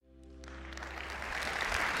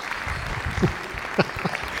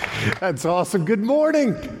That's awesome. Good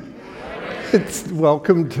morning.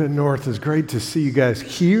 Welcome to North. It's great to see you guys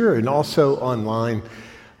here and also online.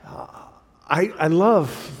 I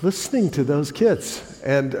love listening to those kids.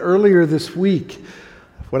 And earlier this week,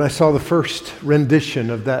 when I saw the first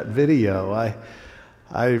rendition of that video,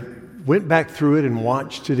 I went back through it and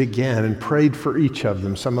watched it again and prayed for each of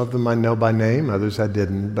them. Some of them I know by name, others I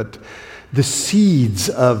didn't. But the seeds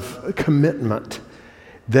of commitment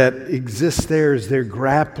that exist there as they're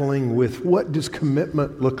grappling with what does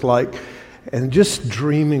commitment look like, and just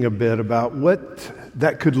dreaming a bit about what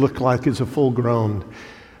that could look like as a full-grown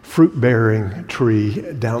fruit-bearing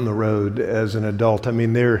tree down the road as an adult. I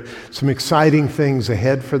mean, there are some exciting things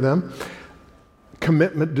ahead for them.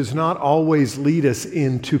 Commitment does not always lead us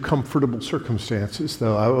into comfortable circumstances,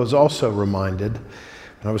 though I was also reminded,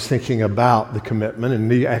 and I was thinking about the commitment and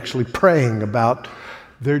me actually praying about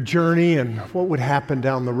their journey and what would happen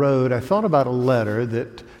down the road. I thought about a letter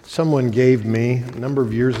that someone gave me a number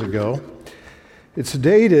of years ago. It's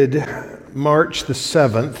dated March the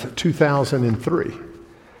 7th, 2003.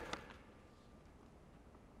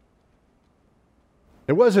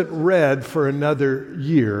 It wasn't read for another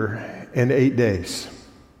year and 8 days.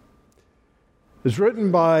 It was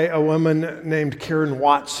written by a woman named Karen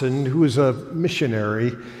Watson, who was a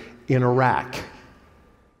missionary in Iraq.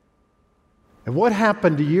 And what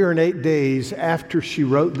happened a year and 8 days after she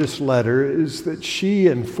wrote this letter is that she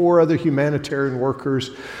and 4 other humanitarian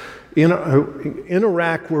workers in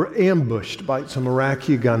Iraq were ambushed by some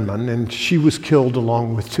Iraqi gunmen, and she was killed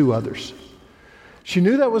along with 2 others. She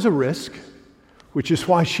knew that was a risk, which is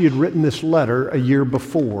why she had written this letter a year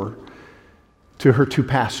before to her 2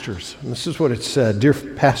 pastors. And this is what it said: "Dear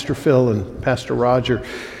Pastor Phil and Pastor Roger,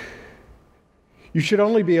 you should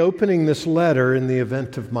only be opening this letter in the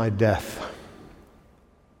event of my death.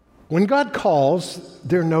 When God calls,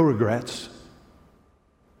 there are no regrets.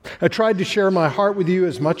 I tried to share my heart with you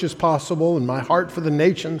as much as possible and my heart for the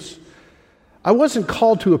nations. I wasn't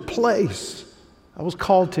called to a place. I was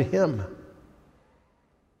called to Him.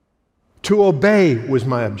 To obey was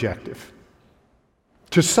my objective.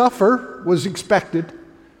 To suffer was expected.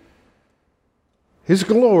 His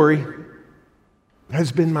glory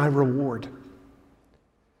has been my reward."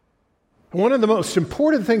 One of the most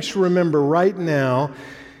important things to remember right now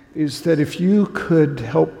is that if you could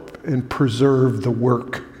help and preserve the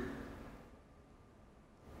work.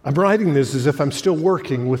 I'm writing this as if I'm still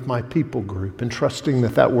working with my people group and trusting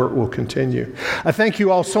that that work will continue. I thank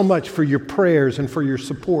you all so much for your prayers and for your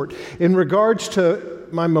support. In regards to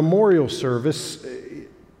my memorial service,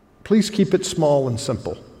 please keep it small and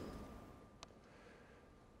simple.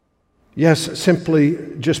 Yes, simply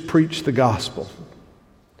just preach the gospel.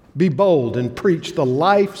 Be bold and preach the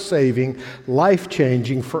life-saving,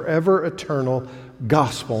 life-changing, forever eternal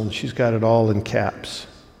gospel. And she's got it all in caps.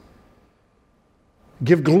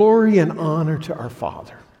 Give glory and honor to our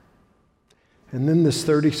Father. And then this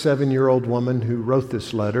 37-year-old woman who wrote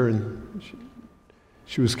this letter, and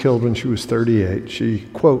she was killed when she was 38, she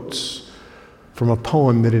quotes from a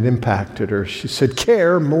poem that had impacted her. She said,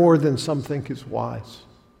 "Care more than some think is wise.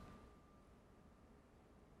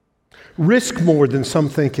 Risk more than some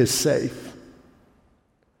think is safe.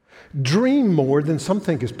 Dream more than some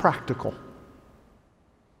think is practical.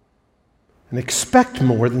 And expect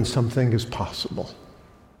more than some think is possible."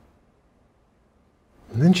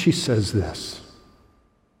 And then she says this: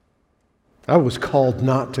 "I was called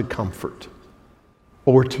not to comfort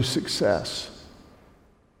or to success,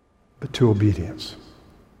 but to obedience."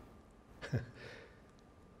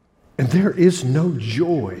 And there is no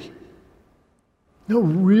joy, no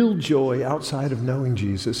real joy outside of knowing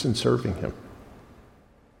Jesus and serving Him.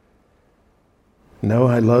 No,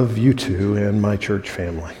 I love you too and my church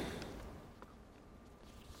family.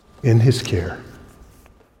 In His care.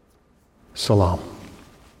 Salam.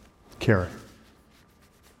 Karen.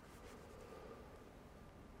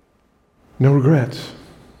 No regrets.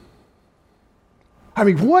 I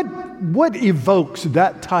mean, what evokes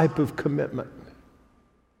that type of commitment?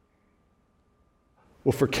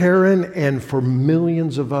 Well, for Karen and for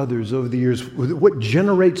millions of others over the years, what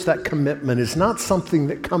generates that commitment is not something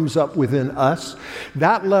that comes up within us.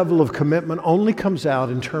 That level of commitment only comes out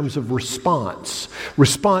in terms of response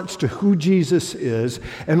to who Jesus is,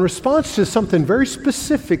 and response to something very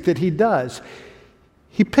specific that He does.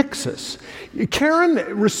 He picks us.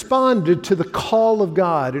 Karen responded to the call of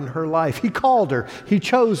God in her life. He called her. He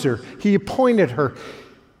chose her. He appointed her.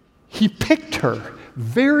 He picked her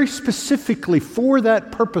very specifically for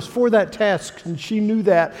that purpose, for that task, and she knew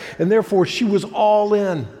that, and therefore she was all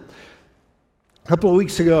in. A couple of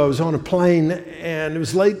weeks ago, I was on a plane, and it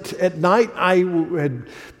was late at night. I had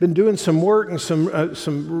been doing some work and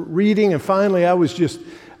some reading, and finally I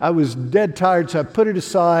was dead tired, so I put it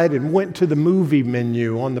aside and went to the movie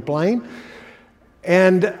menu on the plane.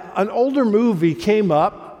 And an older movie came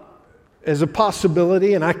up as a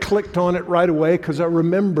possibility, and I clicked on it right away because I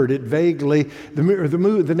remembered it vaguely. The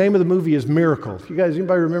name of the movie is Miracle. You guys,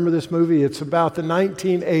 anybody remember this movie? It's about the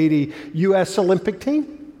 1980 U.S. Olympic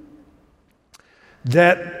team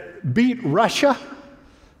that beat Russia.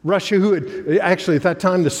 Russia, who had actually at that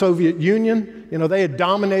time the Soviet Union, they had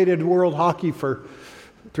dominated world hockey for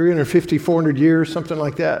 350, 400 years, something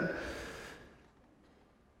like that.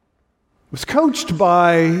 Was coached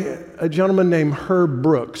by a gentleman named Herb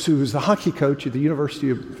Brooks, who was the hockey coach at the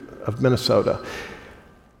University of Minnesota.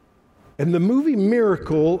 And the movie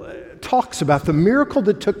Miracle talks about the miracle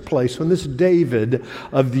that took place when this David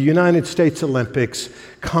of the United States Olympics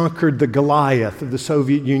conquered the Goliath of the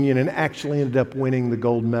Soviet Union and actually ended up winning the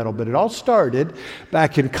gold medal. But it all started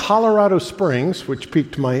back in Colorado Springs, which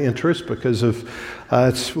piqued my interest because of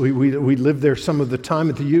we lived there some of the time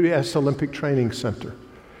at the U.S. Olympic Training Center.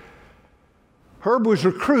 Herb was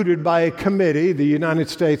recruited by a committee, the United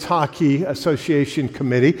States Hockey Association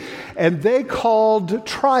Committee, and they called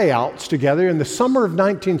tryouts together in the summer of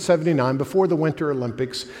 1979 before the Winter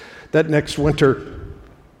Olympics. That next winter,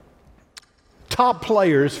 top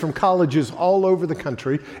players from colleges all over the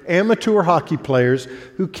country, amateur hockey players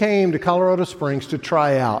who came to Colorado Springs to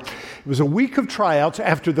try out. It was a week of tryouts.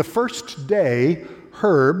 After the first day,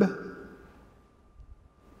 Herb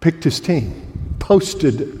picked his team,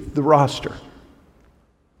 posted the roster.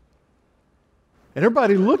 And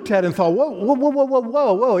everybody looked at it and thought,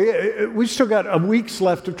 whoa, we still got a week's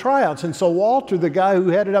left of tryouts. And so Walter, the guy who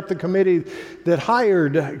headed up the committee that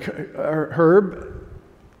hired Herb,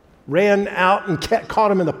 ran out and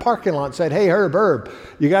caught him in the parking lot and said, "Hey, Herb,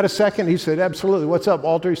 you got a second?" He said, "Absolutely. What's up,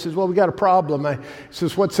 Walter?" He says, "Well, we got a problem." He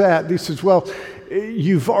says, "What's that?" He says, "Well,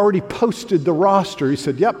 you've already posted the roster." He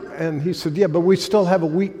said, "Yep." And he said, "Yeah, but we still have a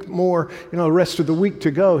week more, the rest of the week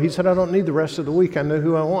to go." He said, "I don't need the rest of the week. I know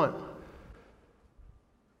who I want."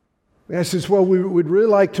 And I says, "Well, we'd really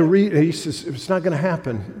like to read." He says, "It's not going to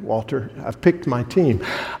happen, Walter. I've picked my team.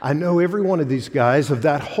 I know every one of these guys, of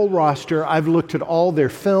that whole roster. I've looked at all their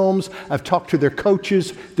films. I've talked to their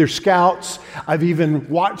coaches, their scouts. I've even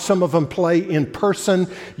watched some of them play in person.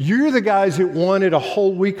 You're the guys that wanted a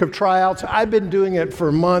whole week of tryouts. I've been doing it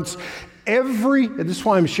for months. And this is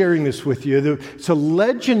why I'm sharing this with you. It's a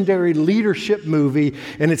legendary leadership movie,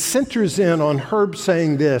 and it centers in on Herb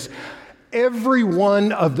saying this: every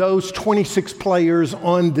one of those 26 players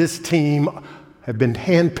on this team have been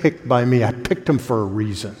handpicked by me. I picked them for a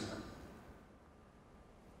reason.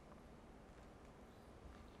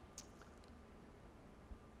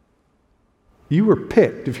 You were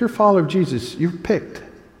picked. If you're a follower of Jesus, you're picked.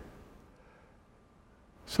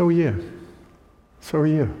 So are you. So are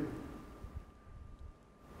you.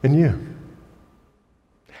 And you.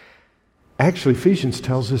 Actually, Ephesians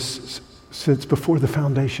tells us since before the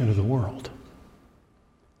foundation of the world.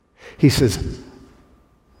 He says,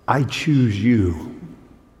 "I choose you."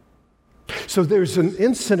 So there's an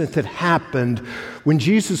incident that happened when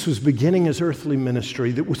Jesus was beginning his earthly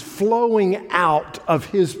ministry that was flowing out of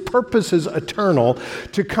his purposes eternal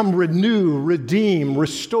to come renew, redeem,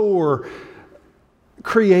 restore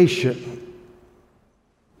creation.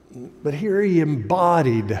 But here he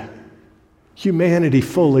embodied humanity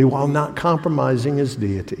fully while not compromising his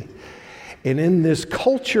deity. And in this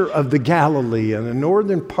culture of the Galilee, in the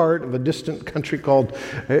northern part of a distant country called,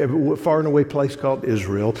 far and away place called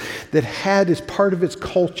Israel, that had as part of its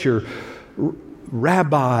culture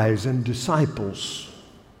rabbis and disciples.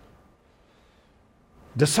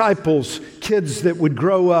 Disciples, kids that would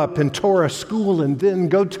grow up in Torah school and then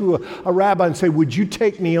go to a rabbi and say, "Would you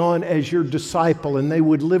take me on as your disciple?" And they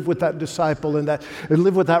would live with that disciple and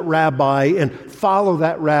live with that rabbi and follow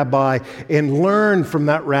that rabbi and learn from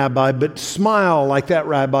that rabbi, but smile like that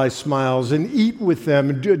rabbi smiles and eat with them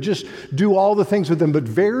and just do all the things with them. But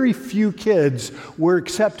very few kids were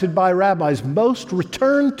accepted by rabbis. Most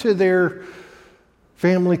returned to their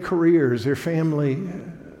family careers, their family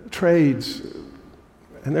trades.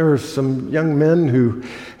 And there were some young men who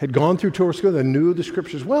had gone through Torah school, they knew the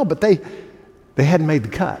scriptures well, but they hadn't made the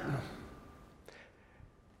cut.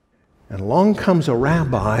 And along comes a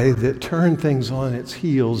rabbi that turned things on its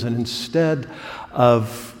heels, and instead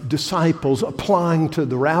of disciples applying to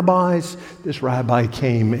the rabbis, this rabbi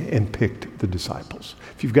came and picked the disciples.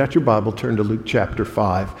 If you've got your Bible, turn to Luke chapter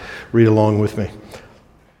 5. Read along with me.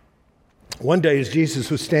 One day as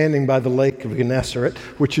Jesus was standing by the lake of Gennesaret,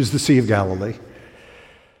 which is the Sea of Galilee,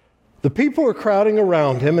 The people were crowding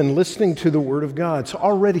around him and listening to the word of God. So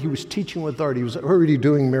already he was teaching with authority. He was already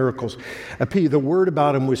doing miracles. The word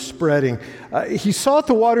about him was spreading. He saw at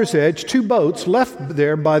the water's edge 2 boats left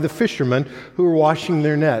there by the fishermen who were washing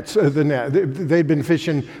their nets. They'd been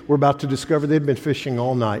fishing, we're about to discover, they'd been fishing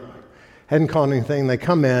all night. Hadn't caught anything. They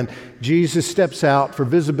come in. Jesus steps out for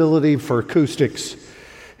visibility, for acoustics.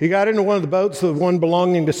 He got into one of the boats, the one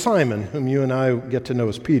belonging to Simon, whom you and I get to know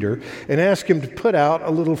as Peter, and asked him to put out a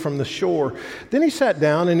little from the shore. Then he sat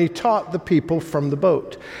down and he taught the people from the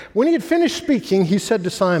boat. When he had finished speaking, he said to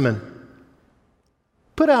Simon,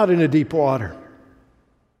 "Put out into deep water.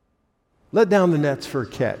 Let down the nets for a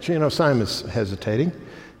catch." You know, Simon's hesitating.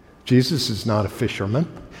 Jesus is not a fisherman.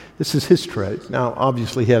 This is his trade. Now,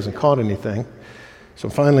 obviously, he hasn't caught anything. So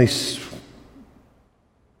finally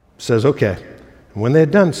says, okay. And when they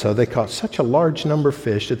had done so, they caught such a large number of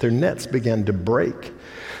fish that their nets began to break.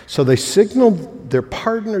 So they signaled their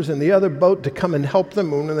partners in the other boat to come and help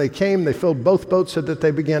them. And when they came, they filled both boats so that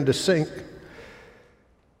they began to sink.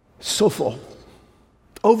 So full,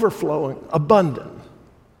 overflowing, abundant.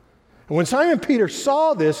 And when Simon Peter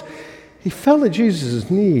saw this, he fell at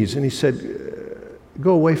Jesus' knees and he said,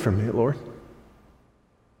 "Go away from me, Lord.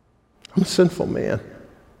 I'm a sinful man."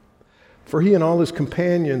 For he and all his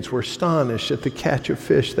companions were astonished at the catch of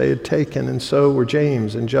fish they had taken, and so were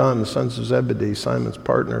James and John, the sons of Zebedee, Simon's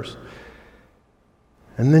partners.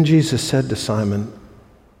 And then Jesus said to Simon,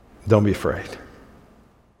 "Don't be afraid.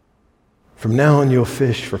 From now on you'll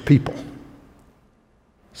fish for people."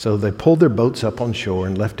 So they pulled their boats up on shore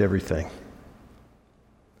and left everything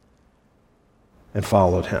and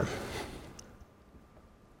followed him.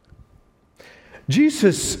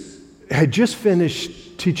 Jesus had just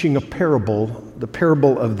finished teaching a parable, the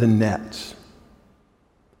parable of the nets,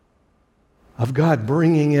 of God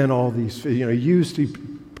bringing in all these,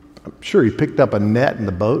 I'm sure he picked up a net in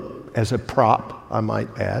the boat as a prop, I might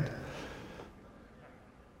add.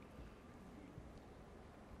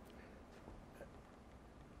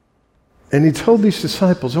 And he told these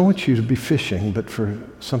disciples, "I want you to be fishing, but for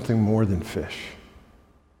something more than fish."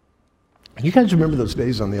 You guys remember those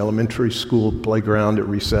days on the elementary school playground at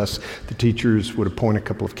recess? The teachers would appoint a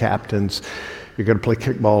couple of captains. You're going to play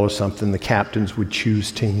kickball or something. The captains would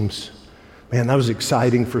choose teams. Man, that was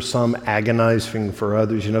exciting for some, agonizing for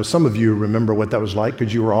others. You know, some of you remember what that was like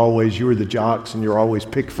because you were the jocks and you were always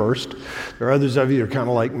picked first. There are others of you that are kind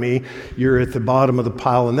of like me. You're at the bottom of the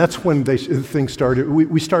pile, and that's when things started.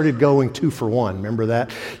 We started going 2 for 1. Remember that?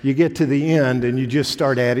 You get to the end and you just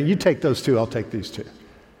start adding. You take those 2, I'll take these 2.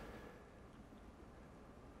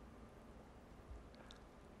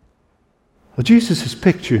 Well, Jesus has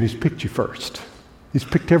picked you, and he's picked you first. He's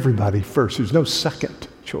picked everybody first. There's no second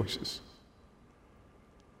choices.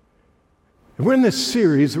 And we're in this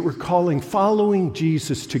series that we're calling Following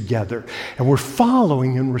Jesus Together, and we're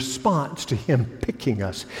following in response to him picking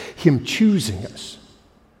us, him choosing us.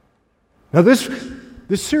 Now, this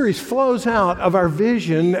series flows out of our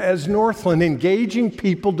vision as Northland, engaging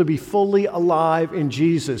people to be fully alive in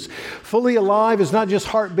Jesus. Fully alive is not just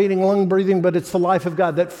heart beating, lung breathing, but it's the life of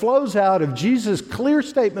God that flows out of Jesus' clear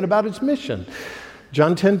statement about his mission.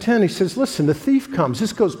 John 10:10, he says, "Listen, the thief comes."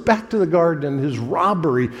 This goes back to the garden, his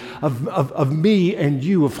robbery of me and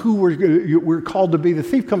you, of who we're called to be. The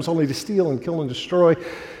thief comes only to steal and kill and destroy.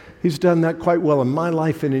 He's done that quite well in my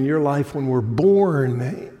life and in your life. When we're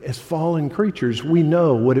born as fallen creatures, we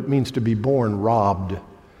know what it means to be born robbed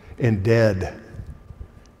and dead.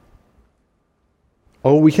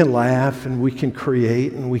 Oh, we can laugh and we can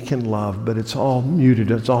create and we can love, but it's all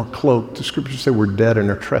muted, it's all cloaked. The scriptures say we're dead in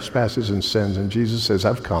our trespasses and sins, and Jesus says,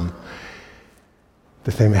 "I've come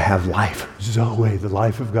that they may have life, Zoe, the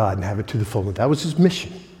life of God, and have it to the fullness." That was his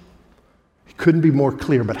mission. He couldn't be more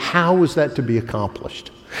clear, but how was that to be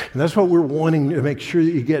accomplished? And that's what we're wanting to make sure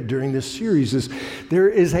that you get during this series is there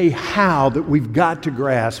is a how that we've got to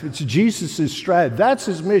grasp. It's Jesus' strategy. That's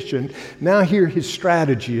his mission. Now hear his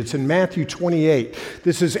strategy. It's in Matthew 28.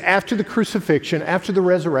 This is after the crucifixion, after the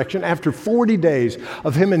resurrection, after 40 days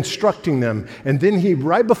of him instructing them. And then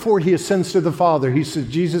right before he ascends to the Father, he says,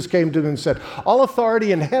 Jesus came to them and said, "All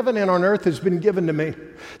authority in heaven and on earth has been given to me."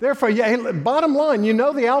 Therefore, bottom line, you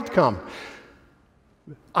know the outcome.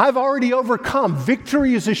 I've already overcome.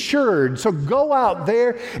 Victory is assured. So go out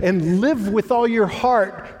there and live with all your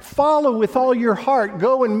heart. Follow with all your heart.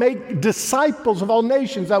 Go and make disciples of all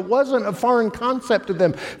nations. That wasn't a foreign concept to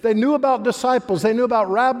them. They knew about disciples. They knew about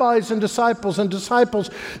rabbis and disciples,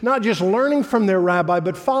 not just learning from their rabbi,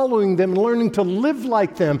 but following them and learning to live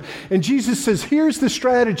like them. And Jesus says, here's the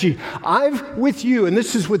strategy. I've with you, and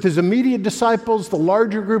this is with his immediate disciples, the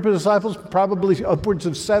larger group of disciples, probably upwards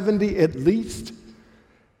of 70 at least.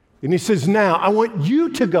 And he says, now, I want you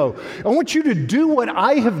to go. I want you to do what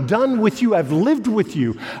I have done with you. I've lived with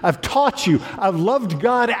you. I've taught you. I've loved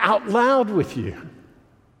God out loud with you.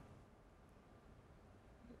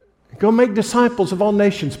 Go make disciples of all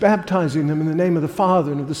nations, baptizing them in the name of the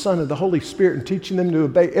Father and of the Son and of the Holy Spirit, and teaching them to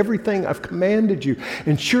obey everything I've commanded you.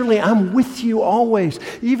 And surely I'm with you always,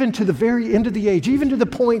 even to the very end of the age, even to the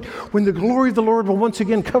point when the glory of the Lord will once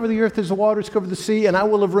again cover the earth as the waters cover the sea, and I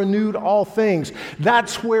will have renewed all things.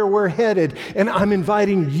 That's where we're headed, and I'm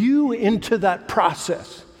inviting you into that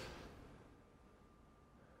process.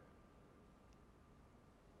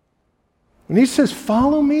 When he says,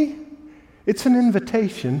 follow me, it's an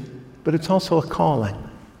invitation, but it's also a calling.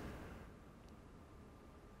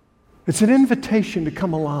 It's an invitation to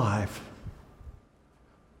come alive,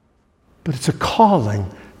 but it's a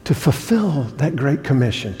calling to fulfill that great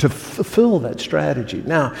commission, to fulfill that strategy.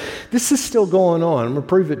 Now, this is still going on. I'm going to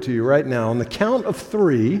prove it to you right now. On the count of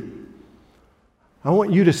 3, I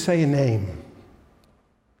want you to say a name.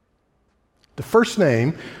 The first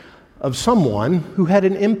name of someone who had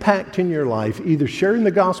an impact in your life, either sharing the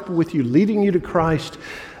gospel with you, leading you to Christ,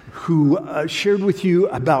 who shared with you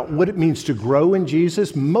about what it means to grow in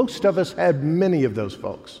Jesus. Most of us had many of those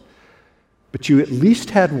folks. But you at least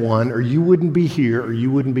had one, or you wouldn't be here, or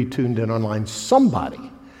you wouldn't be tuned in online.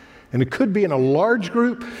 Somebody. And it could be in a large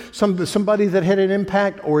group, somebody that had an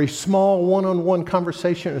impact, or a small one-on-one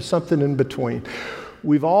conversation, or something in between.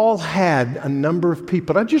 We've all had a number of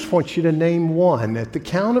people. I just want you to name one. At the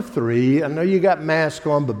count of 3, I know you got masks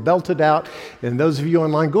on, but belt it out. And those of you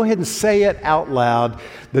online, go ahead and say it out loud.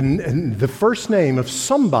 The first name of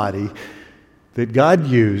somebody that God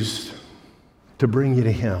used to bring you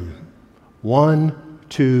to Him. 1,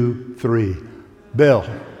 2, 3. Bill.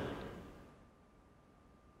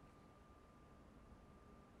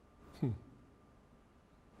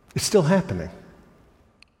 It's still happening.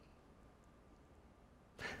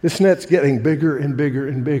 This net's getting bigger and bigger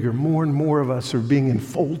and bigger. More and more of us are being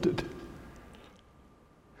enfolded.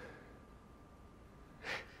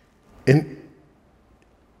 And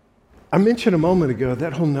I mentioned a moment ago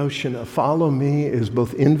that whole notion of follow me is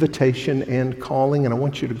both invitation and calling, and I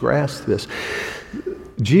want you to grasp this.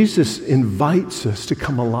 Jesus invites us to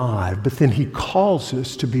come alive, but then he calls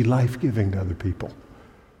us to be life-giving to other people.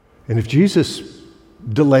 And if Jesus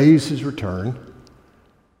delays his return,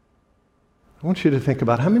 I want you to think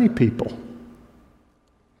about how many people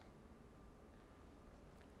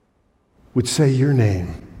would say your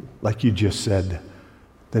name like you just said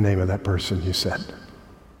the name of that person you said.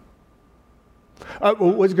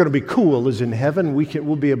 What's going to be cool is in heaven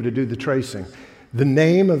we'll be able to do the tracing. The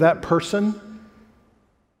name of that person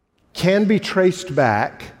can be traced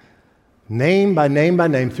back, name by name by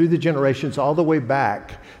name, through the generations, all the way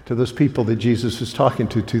back to those people that Jesus was talking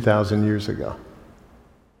to 2,000 years ago.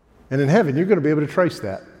 And in heaven, you're going to be able to trace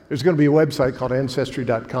that. There's going to be a website called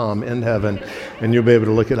Ancestry.com in heaven, and you'll be able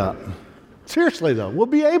to look it up. Seriously, though, we'll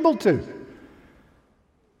be able to.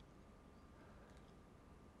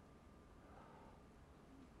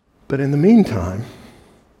 But in the meantime,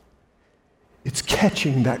 it's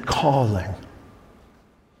catching that calling,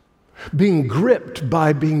 being gripped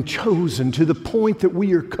by being chosen to the point that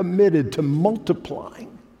we are committed to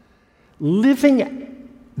multiplying, living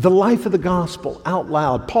the life of the gospel out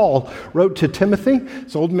loud. Paul wrote to Timothy,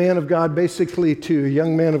 this old man of God, basically to a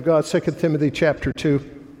young man of God, 2 Timothy chapter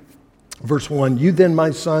 2, verse 1. You then, my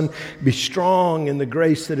son, be strong in the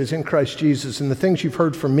grace that is in Christ Jesus, and the things you've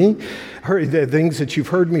heard from me, the things that you've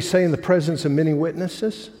heard me say in the presence of many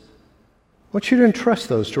witnesses. I want you to entrust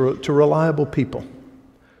those to reliable people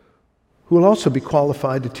who will also be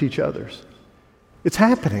qualified to teach others. It's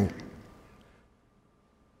happening.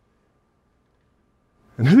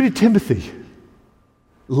 And who did Timothy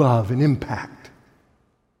love and impact?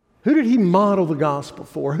 Who did he model the gospel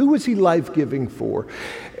for? Who was he life-giving for?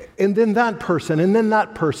 And then that person, and then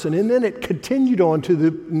that person, and then it continued on to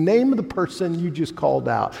the name of the person you just called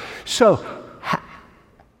out. So,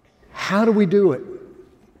 how do we do it?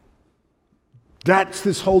 That's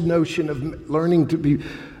this whole notion of learning to be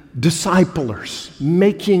disciplers,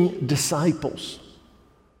 making disciples.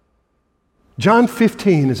 John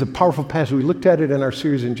 15 is a powerful passage. We looked at it in our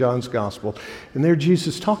series in John's Gospel. And there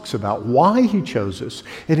Jesus talks about why he chose us.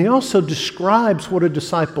 And he also describes what a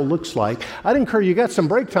disciple looks like. I'd encourage you, got some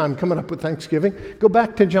break time coming up with Thanksgiving. Go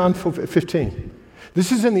back to John 15.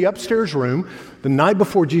 This is in the upstairs room the night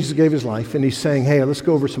before Jesus gave his life. And he's saying, hey, let's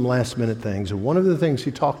go over some last minute things. And one of the things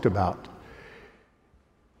he talked about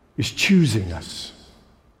is choosing us,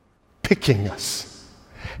 picking us.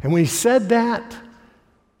 And when he said that,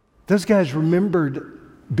 those guys remembered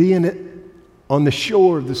being on the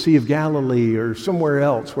shore of the Sea of Galilee or somewhere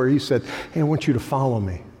else where he said, hey, I want you to follow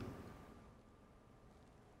me.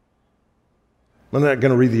 I'm not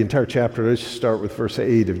going to read the entire chapter. Let's just start with verse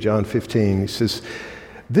 8 of John 15. He says,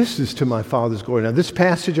 this is to my Father's glory. Now, this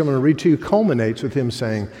passage I'm going to read to you culminates with him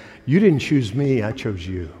saying, you didn't choose me, I chose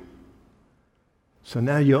you. So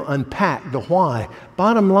now you'll unpack the why.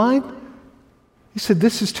 Bottom line, he said,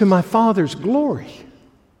 this is to my Father's glory.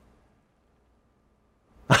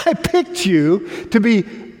 I picked you to be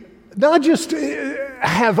not just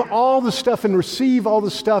have all the stuff and receive all the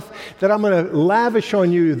stuff that I'm going to lavish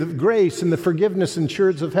on you, the grace and the forgiveness and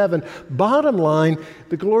assurance of heaven. Bottom line,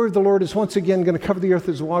 the glory of the Lord is once again going to cover the earth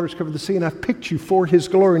as the waters cover the sea, and I've picked you for his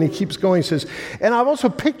glory. And he keeps going, he says, and I've also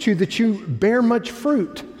picked you that you bear much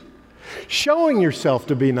fruit, showing yourself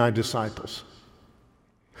to be my disciples.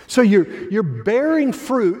 So you're bearing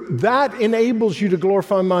fruit. That enables you to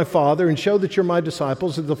glorify my Father and show that you're my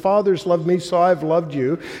disciples. As the Father's loved me, so I've loved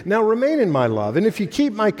you. Now remain in my love. And if you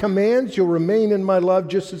keep my commands, you'll remain in my love,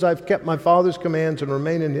 just as I've kept my Father's commands and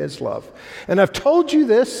remain in his love. And I've told you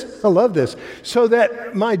this, I love this, so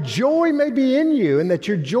that my joy may be in you and that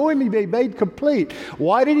your joy may be made complete.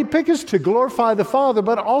 Why did he pick us? To glorify the Father,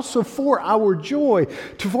 but also for our joy,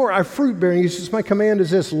 for our fruit bearing. He says, my command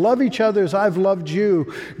is this, love each other as I've loved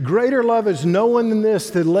you. Greater love is no one than this,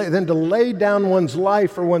 than to lay down one's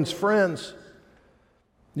life for one's friends.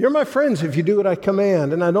 You're my friends if you do what I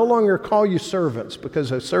command, and I no longer call you servants, because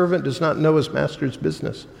a servant does not know his master's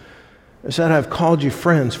business. Instead, I've called you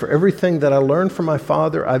friends, for everything that I learned from my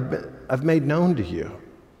Father, I've made known to you.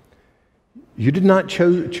 You did not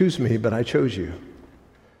choose me, but I chose you,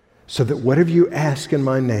 so that whatever you ask in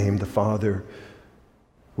my name, the Father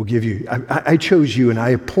will give you. I chose you and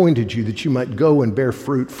I appointed you that you might go and bear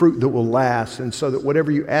fruit that will last, and so that whatever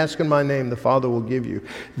you ask in my name, the Father will give you.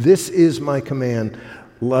 This is my command.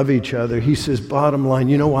 Love each other. He says, bottom line,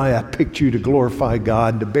 you know why I picked you? To glorify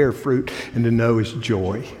God, to bear fruit, and to know his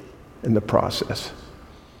joy in the process.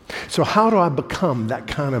 So how do I become that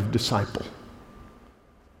kind of disciple?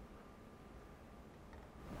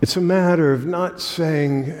 It's a matter of not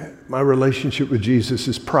saying my relationship with Jesus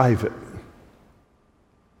is private.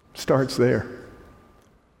 Starts there.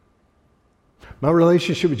 My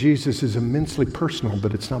relationship with Jesus is immensely personal,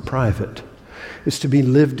 but it's not private. It's to be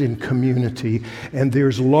lived in community. And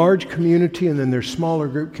there's large community, and then there's smaller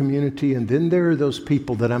group community, and then there are those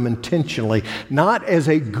people that I'm intentionally, not as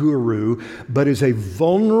a guru, but as a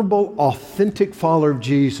vulnerable, authentic follower of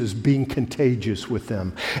Jesus, being contagious with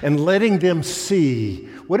them and letting them see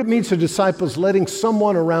what it means to disciples, letting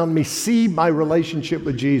someone around me see my relationship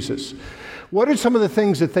with Jesus. What are some of the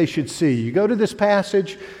things that they should see? You go to this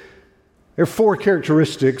passage, there are 4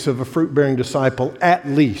 characteristics of a fruit-bearing disciple, at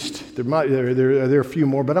least. There are a few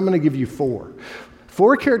more, but I'm going to give you 4.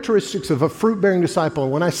 4 characteristics of a fruit-bearing disciple.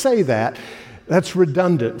 And when I say that, that's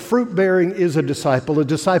redundant. Fruit-bearing is a disciple. A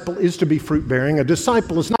disciple is to be fruit-bearing. A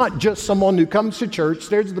disciple is not just someone who comes to church,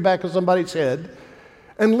 stares at the back of somebody's head,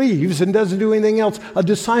 and leaves and doesn't do anything else. A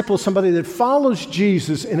disciple is somebody that follows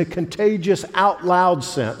Jesus in a contagious, out loud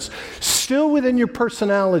sense. Still within your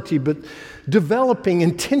personality, but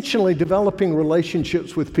intentionally developing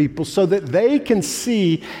relationships with people so that they can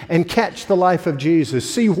see and catch the life of Jesus.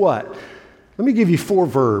 See what? Let me give you 4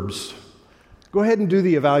 verbs. Go ahead and do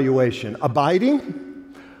the evaluation.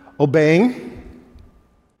 Abiding, obeying,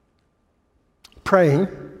 praying,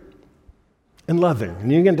 and loving.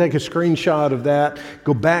 And you can take a screenshot of that,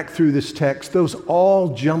 go back through this text. Those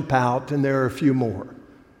all jump out, and there are a few more.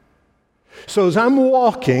 So as I'm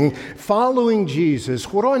walking, following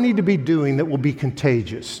Jesus, what do I need to be doing that will be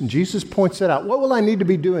contagious? And Jesus points it out. What will I need to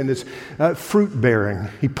be doing that's fruit-bearing?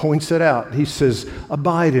 He points it out. He says,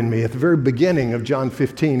 abide in me. At the very beginning of John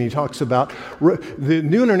 15, he talks about, the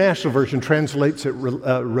New International Version translates it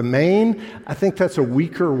remain. I think that's a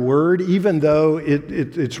weaker word, even though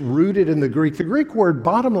it's rooted in the Greek. The Greek word,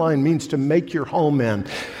 bottom line, means to make your home in.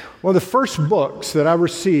 One of the first books that I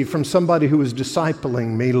received from somebody who was discipling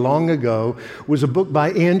me long ago was a book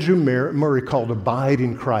by Andrew Murray called Abide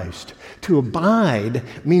in Christ. To abide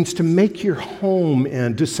means to make your home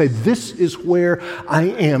in, to say, this is where I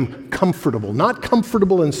am comfortable. Not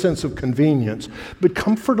comfortable in the sense of convenience, but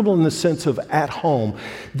comfortable in the sense of at home.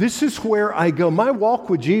 This is where I go. My walk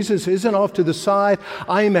with Jesus isn't off to the side.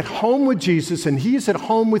 I am at home with Jesus, and He's at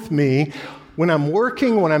home with me. When I'm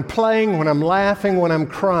working, when I'm playing, when I'm laughing, when I'm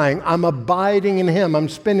crying, I'm abiding in Him. I'm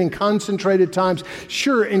spending concentrated times,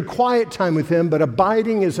 sure, in quiet time with Him, but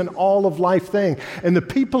abiding is an all-of-life thing. And the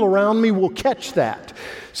people around me will catch that.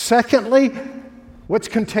 Secondly, what's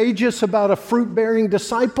contagious about a fruit-bearing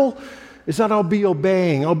disciple? It's not I'll be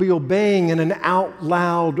obeying. I'll be obeying in an out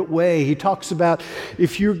loud way. He talks about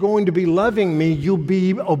if you're going to be loving me, you'll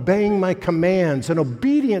be obeying my commands. And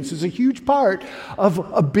obedience is a huge part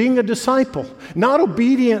of being a disciple. Not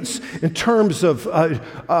obedience in terms of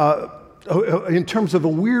a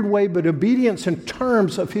weird way, but obedience in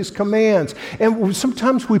terms of his commands. And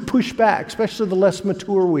sometimes we push back, especially the less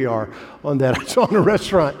mature we are on that. I saw in a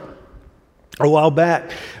restaurant a while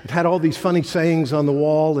back, it had all these funny sayings on the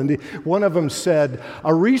wall, and one of them said,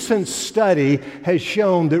 a recent study has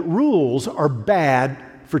shown that rules are bad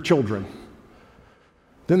for children.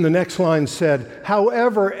 Then the next line said,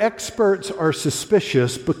 however, experts are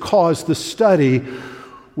suspicious because the study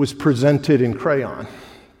was presented in crayon.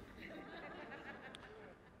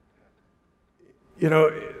 You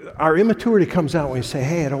know, our immaturity comes out when we say,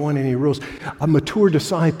 hey, I don't want any rules. A mature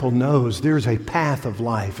disciple knows there's a path of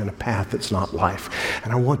life and a path that's not life.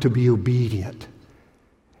 And I want to be obedient.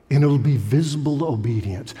 And it'll be visible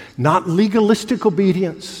obedience. Not legalistic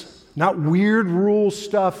obedience, not weird rule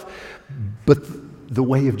stuff, but the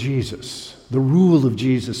way of Jesus, the rule of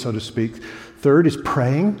Jesus, so to speak. Third is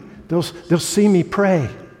praying. They'll see me pray.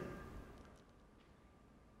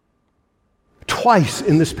 Twice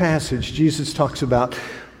in this passage, Jesus talks about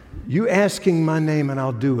you asking my name and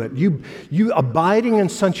I'll do it. You abiding in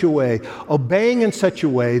such a way, obeying in such a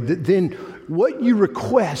way that then what you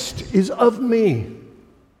request is of me.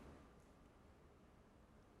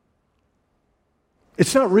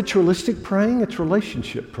 It's not ritualistic praying, it's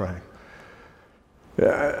relationship praying.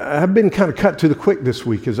 I've been kind of cut to the quick this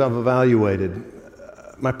week as I've evaluated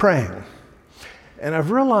my praying. And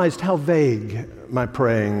I've realized how vague my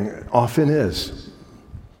praying often is.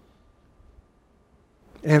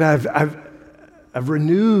 And I've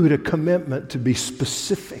renewed a commitment to be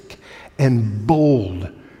specific and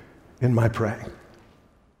bold in my praying.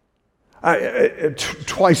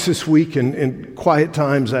 Twice this week in quiet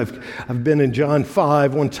times, I've been in John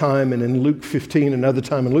 5 one time and in Luke 15 another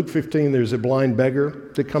time. In Luke 15, there's a blind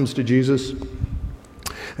beggar that comes to Jesus.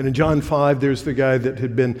 And in John 5, there's the guy that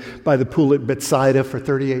had been by the pool at Bethsaida for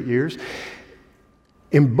 38 years.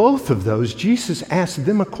 In both of those, Jesus asked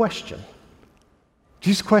them a question.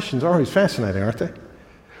 Jesus' questions are always fascinating, aren't they?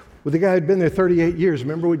 Well, the guy had been there 38 years.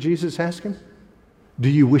 Remember what Jesus asked him? Do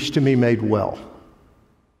you wish to be made well?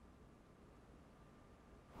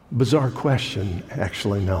 Bizarre question,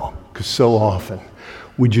 actually, no. Because so often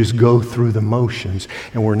we just go through the motions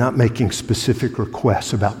and we're not making specific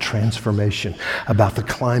requests about transformation, about the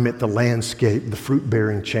climate, the landscape, the fruit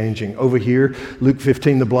bearing changing. Over here, Luke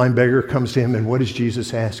 15, the blind beggar comes to him, and what does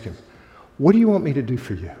Jesus ask him? What do you want me to do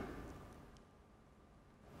for you?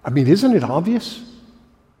 I mean, isn't it obvious?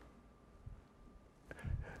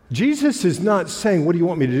 Jesus is not saying, what do you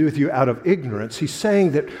want me to do with you out of ignorance? He's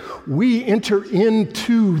saying that we enter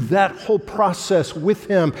into that whole process with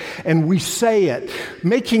him and we say it,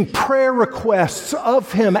 making prayer requests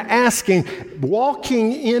of him, asking,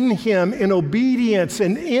 walking in him in obedience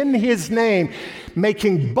and in his name,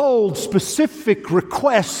 making bold, specific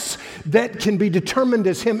requests that can be determined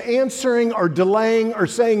as him answering or delaying or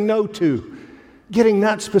saying no to. Getting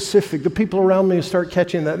that specific. The people around me start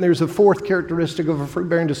catching that. And there's a fourth characteristic of a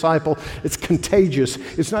fruit-bearing disciple. It's contagious.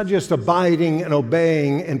 It's not just abiding and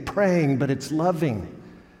obeying and praying, but it's loving.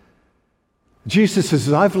 Jesus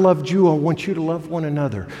says, I've loved you, I want you to love one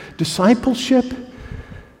another. Discipleship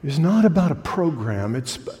is not about a program.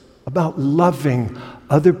 It's about loving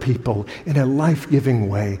other people in a life-giving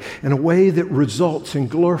way, in a way that results in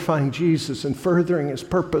glorifying Jesus and furthering his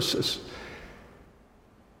purposes.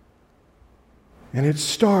 And it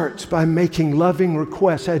starts by making loving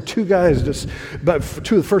requests. I had two of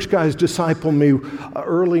the first guys disciple me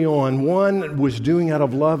early on. One was doing out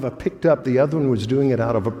of love, I picked up. The other one was doing it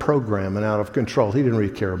out of a program and out of control. He didn't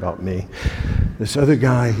really care about me. This other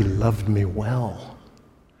guy, he loved me well.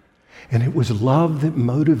 And it was love that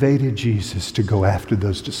motivated Jesus to go after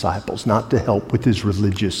those disciples, not to help with his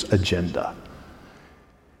religious agenda.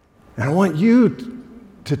 And I want you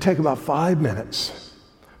to take about 5 minutes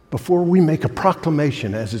before we make a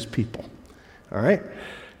proclamation as his people, all right?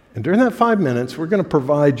 And during that 5 minutes, we're going to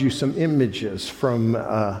provide you some images from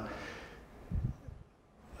a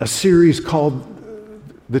series called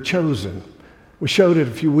The Chosen. We showed it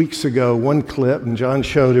a few weeks ago, one clip, and John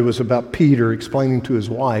showed it was about Peter explaining to his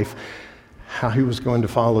wife how he was going to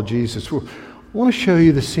follow Jesus. I want to show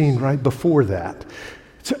you the scene right before that.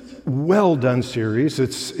 It's a well-done series.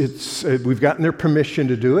 We've gotten their permission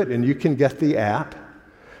to do it, and you can get the app.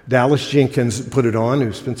 Dallas Jenkins put it on,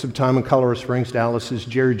 who spent some time in Colorado Springs. Dallas is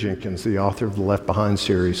Jerry Jenkins, the author of the Left Behind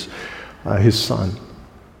series, his son.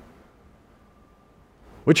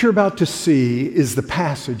 What you're about to see is the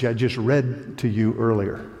passage I just read to you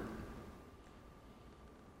earlier.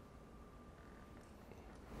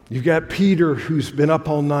 You've got Peter, who's been up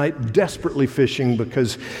all night desperately fishing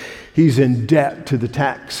because he's in debt to the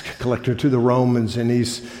tax collector, to the Romans, and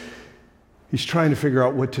he's trying to figure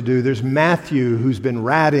out what to do. There's Matthew, who's been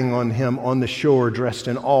ratting on him on the shore, dressed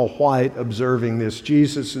in all white, observing this.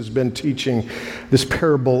 Jesus has been teaching this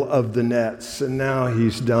parable of the nets, and now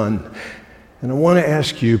he's done. And I want to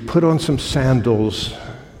ask you, put on some sandals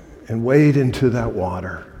and wade into that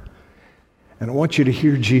water. And I want you to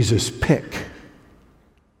hear Jesus pick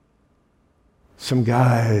some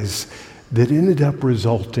guys that ended up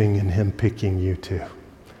resulting in him picking you too.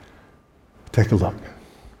 Take a look.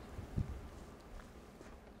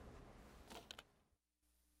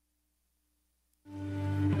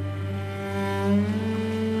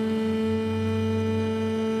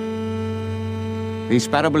 These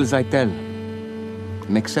parables I tell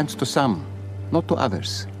make sense to some, not to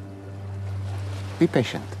others. Be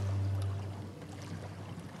patient.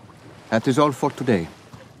 That is all for today.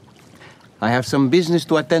 I have some business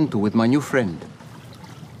to attend to with my new friend.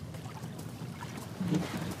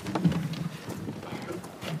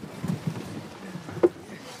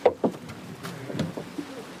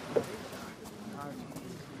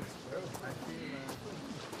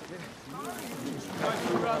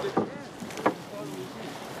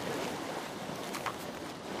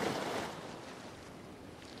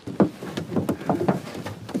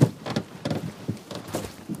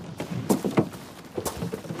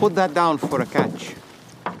 Put that down for a catch.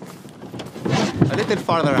 A little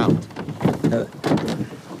farther out.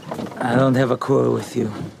 I don't have a quarrel with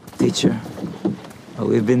you, teacher. But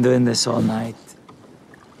we've been doing this all night.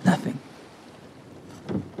 Nothing.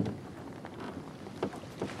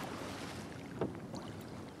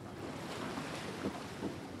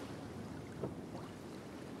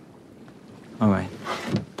 All right.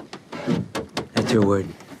 That's your word.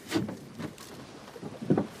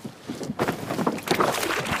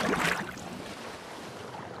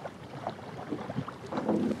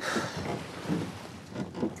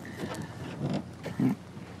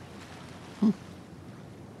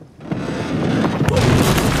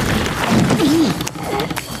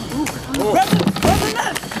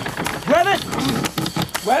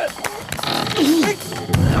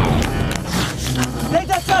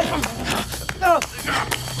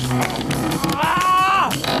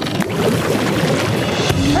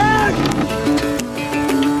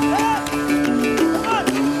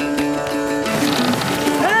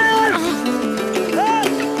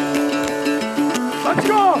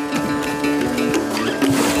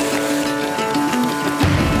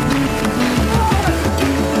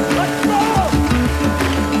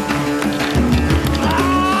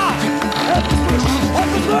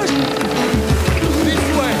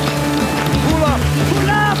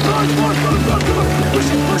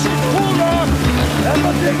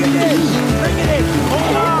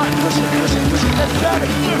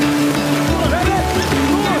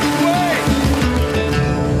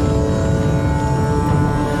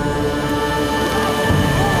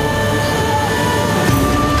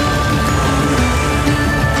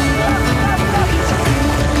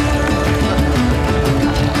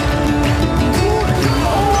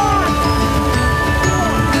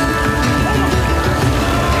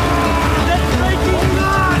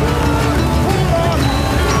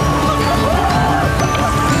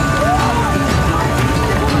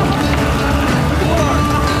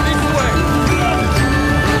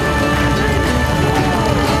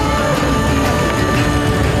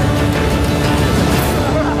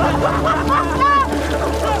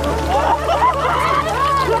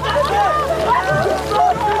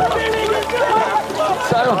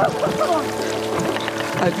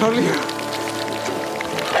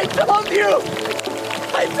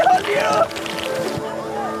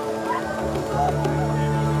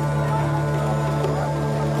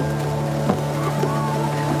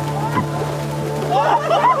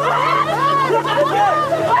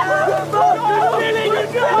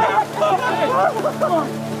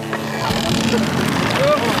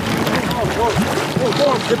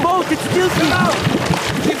 The boat can still get out!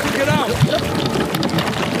 Keep to get out!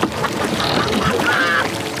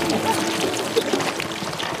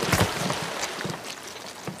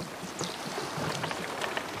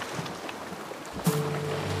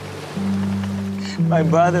 My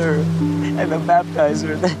brother and the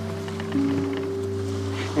baptizer.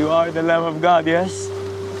 You are the Lamb of God, yes?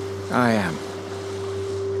 I am.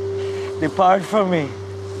 Depart from me.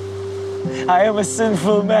 I am a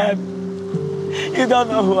sinful man. You don't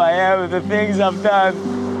know who I am and the things I've done.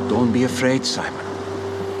 Don't be afraid, Simon.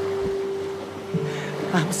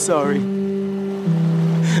 I'm sorry.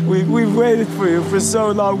 We've waited for you for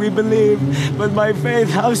so long, we believe. But my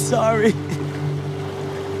faith, I'm sorry.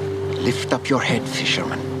 Lift up your head,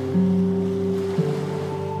 fisherman.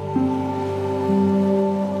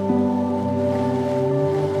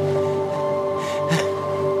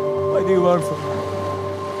 What do you want from me?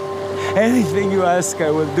 Anything you ask,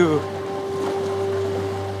 I will do.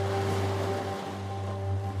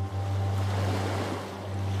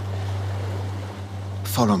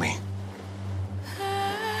 Follow me.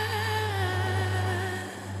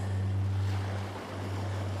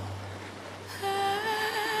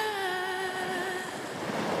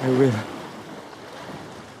 I will.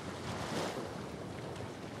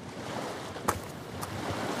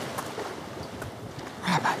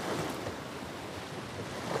 Rabbi.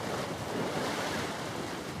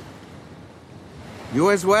 You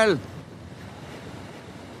as well.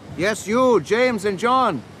 Yes, you, James and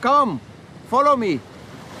John. Come, follow me.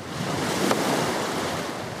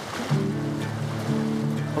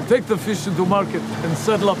 I'll take the fish into market and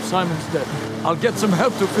settle up Simon's debt. I'll get some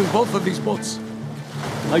help to fill both of these boats.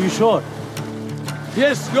 Are you sure?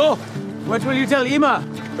 Yes, go. What will you tell Ima?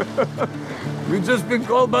 We've just been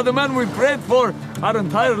called by the man we prayed for our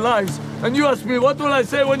entire lives. And you ask me, what will I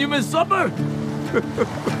say when you miss supper?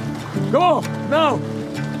 Go, now.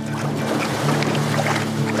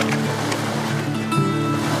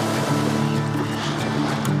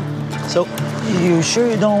 So, you sure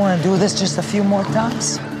you don't want to do this just a few more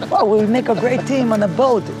times? Well, we'll make a great team on the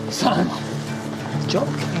boat. Son,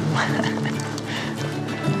 joking.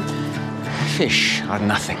 Fish are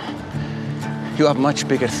nothing. You have much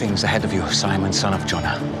bigger things ahead of you, Simon, son of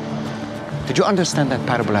Jonah. Did you understand that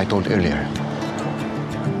parable I told earlier?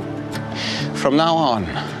 From now on,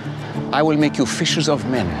 I will make you fishers of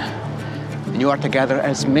men, and you are to gather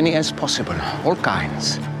as many as possible, all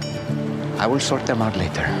kinds. I will sort them out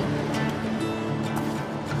later.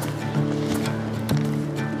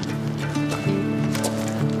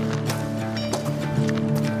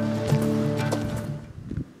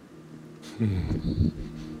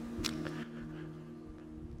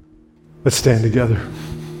 Let's stand together.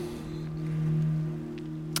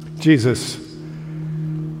 Jesus,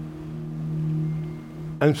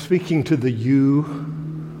 I'm speaking to the you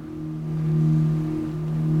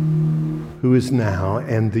who is now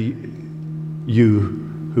and the you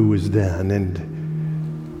who was then, and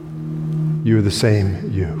you're the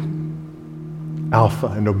same you, Alpha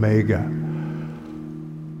and Omega.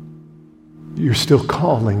 You're still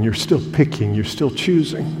calling, you're still picking, you're still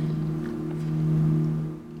choosing.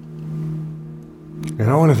 And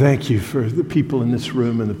I want to thank you for the people in this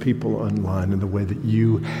room and the people online and the way that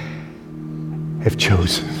you have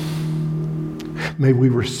chosen. May we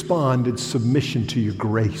respond in submission to your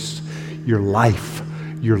grace, your life,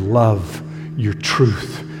 your love, your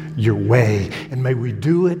truth, your way. And may we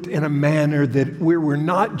do it in a manner that we're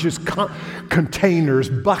not just containers,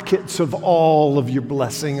 buckets of all of your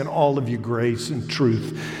blessing and all of your grace and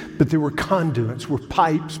truth, but there were conduits, we're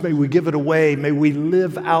pipes. May we give it away. May we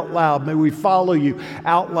live out loud. May we follow you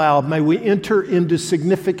out loud. May we enter into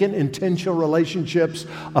significant, intentional relationships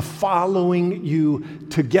of following you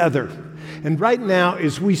together. And right now,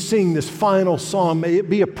 as we sing this final song, may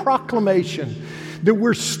it be a proclamation that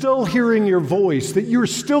we're still hearing your voice, that you're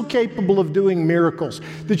still capable of doing miracles,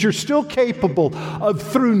 that you're still capable of,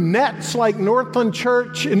 through nets like Northland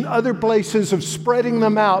Church and other places, of spreading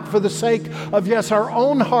them out for the sake of, yes, our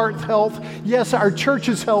own heart health, yes, our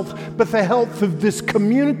church's health, but the health of this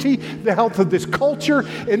community, the health of this culture,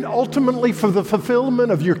 and ultimately for the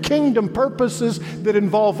fulfillment of your kingdom purposes that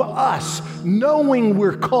involve us knowing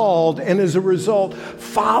we're called, and as a result,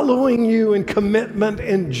 following you in commitment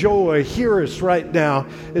and joy. Hear us right now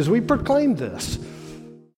as we proclaim this.